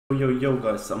Yo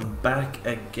guys, I'm back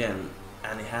again,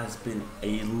 and it has been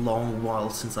a long while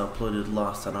since I uploaded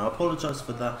last, and I apologize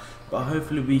for that, but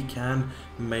hopefully we can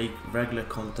make regular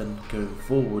content going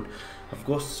forward. I've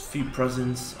got a few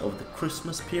presents of the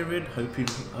Christmas period,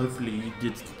 hopefully you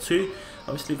did too.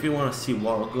 Obviously if you want to see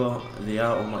what I got, they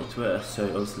are on my Twitter, so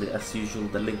obviously as usual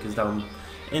the link is down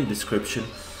in description.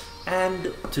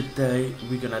 And today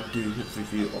we're gonna do a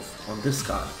review on this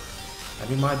guy. And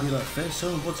you might be like,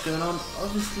 so what's going on?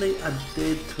 Obviously I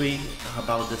did tweet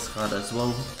about this card as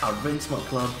well. I rinsed my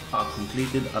club, I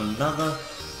completed another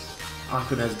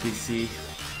Icon SBC,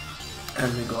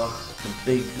 and we got the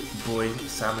big boy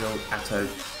Samuel Eto'O.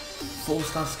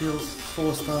 4-star skills,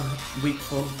 4-star weak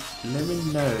form. Let me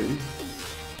know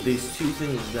these two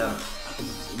things that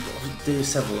there's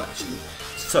several actually.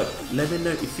 So let me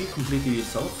know if you completed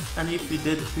yourself, and if you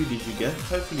did, who did you get?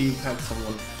 Hopefully you had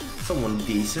someone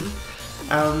decent.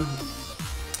 And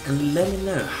let me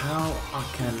know how I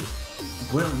can,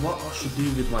 what I should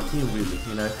do with my team really,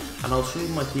 you know, and I'll show you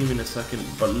my team in a second,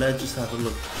 but let's just have a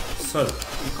look. So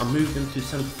I moved into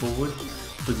centre forward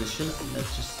position.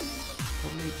 Let's just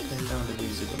probably turn down the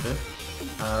music a bit.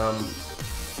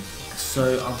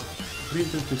 So I've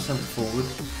moved into centre forward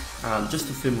just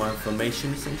to fill my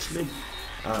information essentially.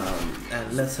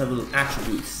 And let's have a look.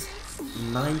 Attributes: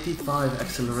 95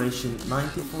 acceleration,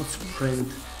 94 sprint,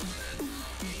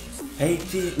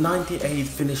 98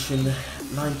 finishing,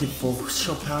 94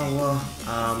 shot power.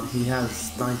 He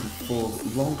has 94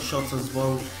 long shots as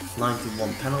well,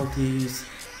 91 penalties,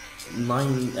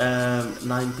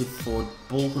 94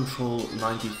 ball control,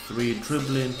 93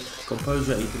 dribbling,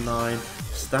 composure 89,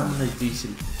 stamina is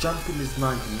decent, jumping is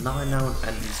 99 now,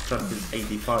 and his strength is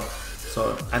 85.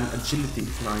 So, and agility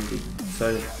is 90.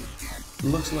 So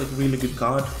looks like a really good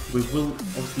card. We will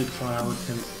obviously try out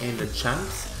him in the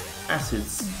champs, as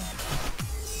it's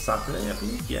Saturday, I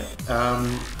believe, yeah.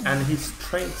 And his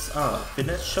traits are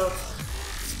finesse shot,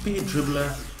 speed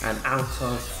dribbler, and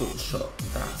outside foot shot.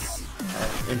 That's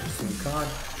an interesting card,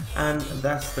 and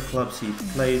that's the clubs he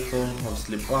played for.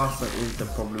 Obviously Barca, Inter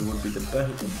probably would be the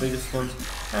biggest ones,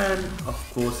 and of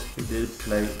course he did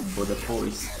play for the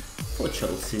boys for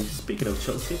Chelsea. Speaking of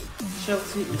Chelsea,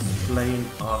 Chelsea is playing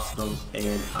Arsenal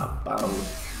in about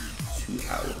 2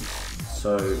 hours,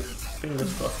 so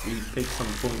fingers crossed we pick some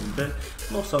points there.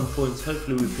 Not some points,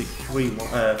 hopefully we pick 3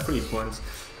 points,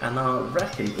 and I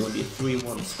reckon it will be a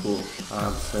 3-1 score.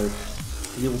 So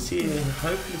you'll see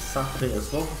hopefully Saturday as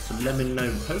well, so let me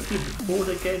know, hopefully before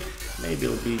the game, maybe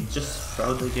it'll be just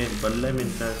throughout the game, but let me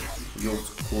know your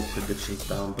score predictions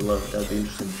down below. That'll be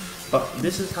interesting. But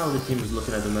this is how the team is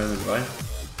looking at the moment, right?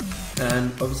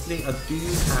 And obviously I do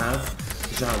have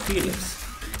João Felix,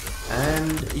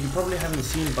 and you probably haven't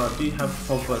seen, but I do have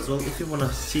Pogba as well. If you want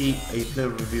to see a player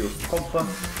review of Pogba,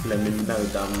 let me know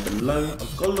down below.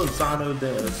 I've got Lozano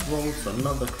there as well, so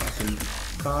another cracking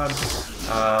card.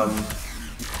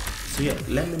 So yeah,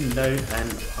 let me know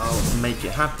and I'll make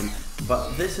it happen.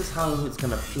 But this is how it's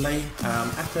gonna play.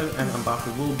 Eto'O and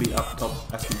Mbappe will be up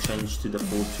top as we change to the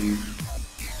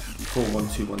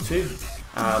 4-1-2-1-2.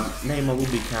 Neymar will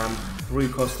be cam, Rui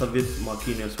Costa with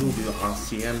Marquinhos will be our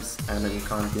CMs, and then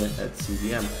Kante at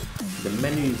CDM. The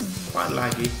menu is quite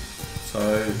laggy, so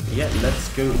yeah, let's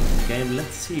go to the game.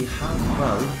 Let's see how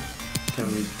well can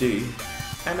we do.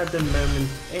 And at the moment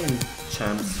in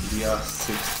champs we are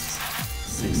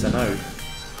 6-0.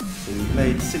 So we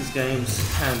played 6 games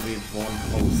and we've won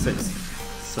all 6.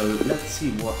 So let's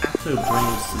see what Eto'O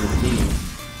brings to the team.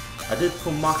 I did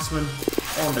put marksman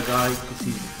on the guy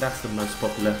because that's the most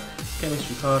popular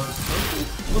chemistry card. So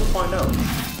we'll find out.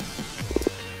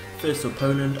 First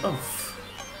opponent of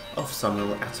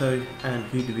Samuel Eto'O, and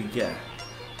who do we get?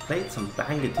 Played some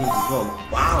banger teams as well.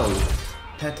 Wow!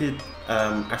 Petit,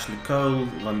 Ashley Cole,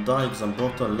 Van Dijk,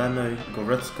 Zambrotta, Leno,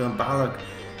 Goretzka, Ballack,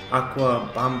 Aqua,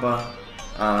 Bamba.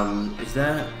 Is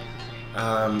there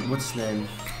what's his name?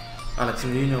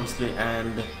 Alexandrino obviously,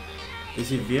 and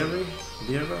is it Vieri?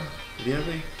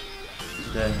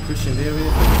 The Christian Vieri?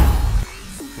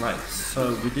 Right,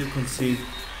 so we did concede.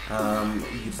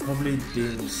 You probably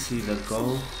didn't see the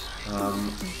goal,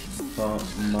 but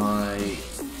my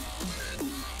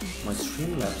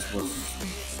Streamlabs was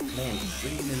playing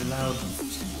really loud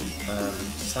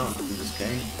sound in this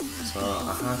game, so I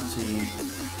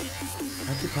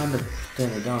had to kind of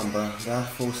turn it down, but that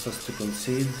forced us to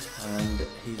concede, and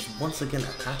he's once again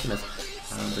attacking us,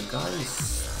 and the guy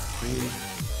is really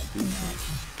decent.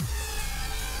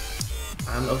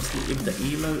 And obviously if the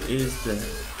elo is the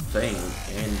thing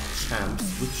in champs,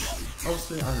 which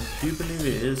obviously I do believe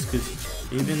it is, because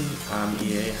even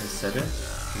EA has said it,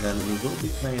 then we will be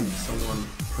playing someone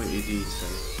pretty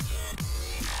decent.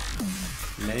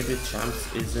 maybe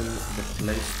Champs isn't the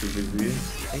place to review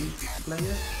a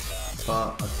player,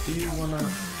 but I do wanna,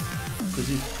 because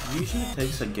it usually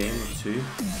takes a game or two,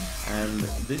 and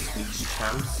this week's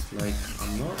Champs, like,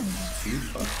 I'm not too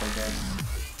fast, I guess.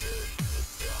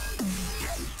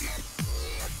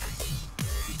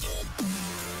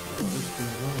 What is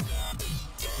going on?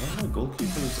 Yeah, my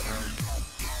goalkeeper is out.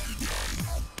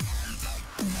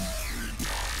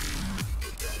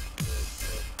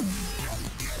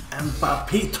 And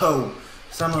Papito!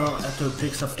 Somehow Eto'O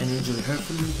picks up an injury.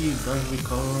 Hopefully he does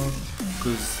recover,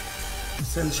 because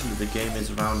essentially the game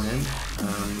is around him.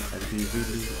 It'd be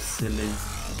really silly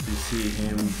to see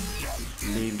him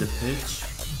leave the pitch,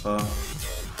 but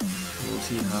we'll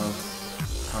see how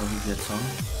he gets on.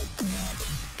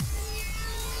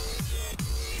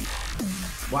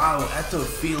 Wow, Eto'O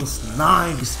feels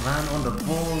nice, man, on the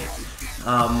ball.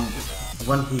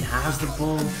 When he has the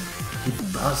ball, he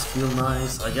does feel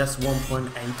nice. I guess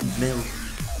 1.8 mil.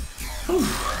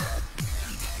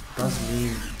 Does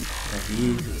mean that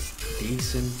he is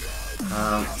decent.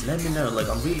 Let me know, like,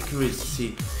 I'm really curious to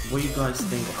see what you guys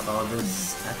think about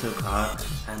this Eto'O card,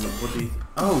 and what do you,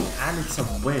 oh, and it's a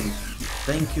win.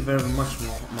 Thank you very much,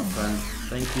 my friend.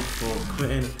 Thank you for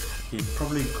quitting. He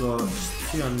probably got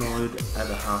just too annoyed at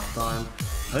the halftime.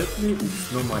 Hopefully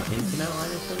it's not my internet or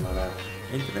anything like that.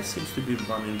 Internet seems to be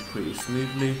running pretty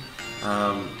smoothly.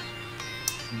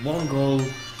 One goal,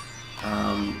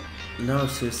 no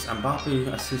assists.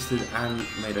 Mbappe assisted and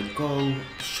made a goal.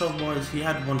 Shot wise, he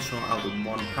had one shot out of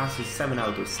 1, passes 7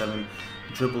 out of 7,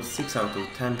 dribbles 6 out of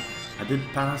 10. I did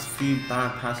pass few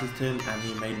bad passes to him, and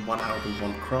he made 1 out of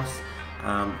 1 cross,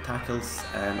 tackles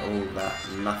and all that,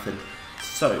 nothing.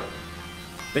 So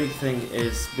big thing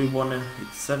is we won it.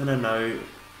 It's 7-0.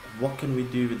 What can we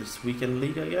do with this weekend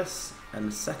league, I guess?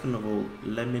 And second of all,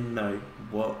 let me know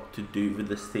what to do with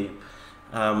this team.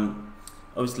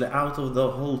 Obviously, out of the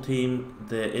whole team,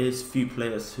 there is few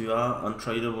players who are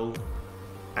untradeable,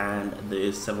 and there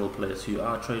is several players who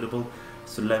are tradable.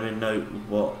 So let me know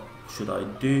what should I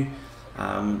do.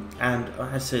 And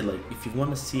I say, like, if you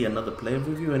want to see another player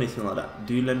review or anything like that,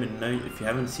 do let me know. If you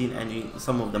haven't seen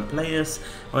some of them players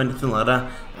or anything like that,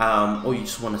 or you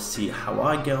just want to see how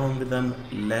I get on with them,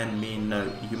 let me know.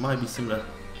 You might be similar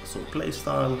sort of play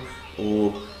style,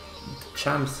 or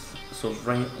Champs sort of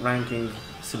ranking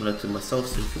similar to myself,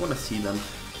 so if you want to see them,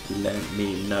 let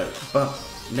me know. But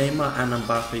Neymar and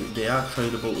Mbappe, they are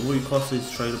tradable. Rui Costa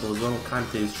is tradable as well.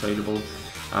 Kante is tradable.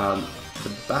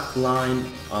 The back line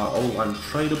are all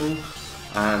untradeable,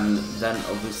 and then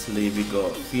obviously we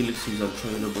got Felix, who's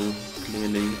untradeable.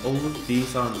 Clearly all of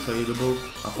these are untradeable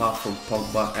apart from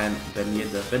Pogba and Ben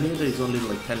Yedder. Ben Yedder is only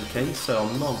like 10k, so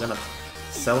I'm not gonna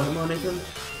sell him or anything.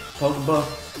 Pogba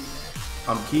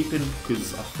I'm keeping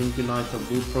because I think United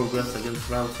will progress against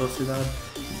Real Sociedad,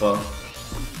 but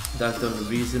that's the only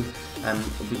reason. And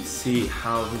we'll see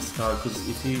how he starts, because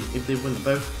if they win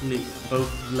both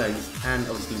legs and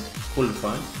obviously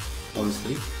qualify,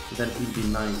 obviously, then he'd be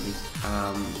 90.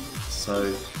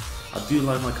 So I do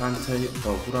like my Kante,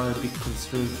 but would I be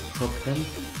considering to drop him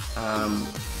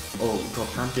or drop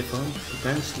Kante from him?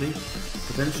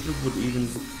 Potentially would even,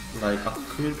 like, I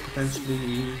could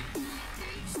potentially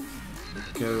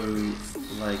go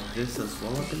like this as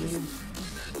well, I believe.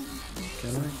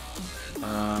 Can I?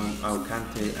 Oh,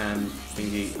 Kante and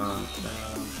thingy.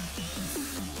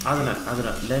 I don't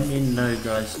know. Let me know,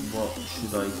 guys, what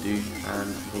should I do, and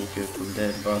we'll go from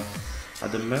there. But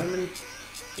at the moment,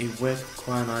 it worked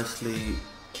quite nicely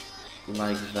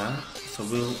like that, so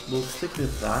we'll stick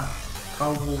with that.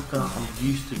 Kyle Walker, I'm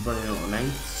used to running on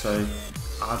 8, so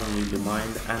I don't really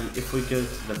mind. And if we go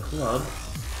to the club,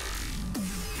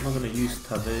 I'm not gonna use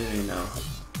Taverni now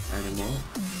anymore.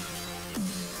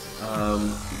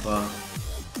 But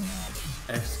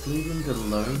excluding the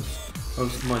loans,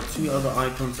 obviously my 2 other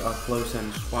icons are Close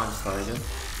and Schweinsteiger,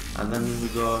 and then we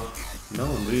got no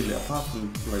one really apart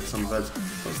from like some reds.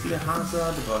 Mostly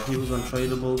Hazard, but he was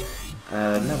untradeable.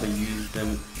 Never used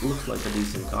him. Looks like a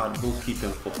decent card. We'll keep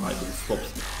him for icon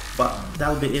swaps. But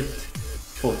that'll be it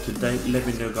for today. Let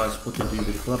me know, guys, what to do with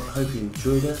the club. Hope you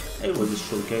enjoyed it. It was a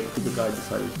short game because the guy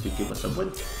decided to give us a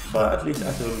win, but at least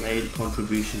Eto'O made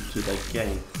contribution to the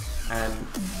game. And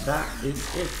that is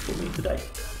it for me today.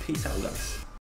 Peace out, guys.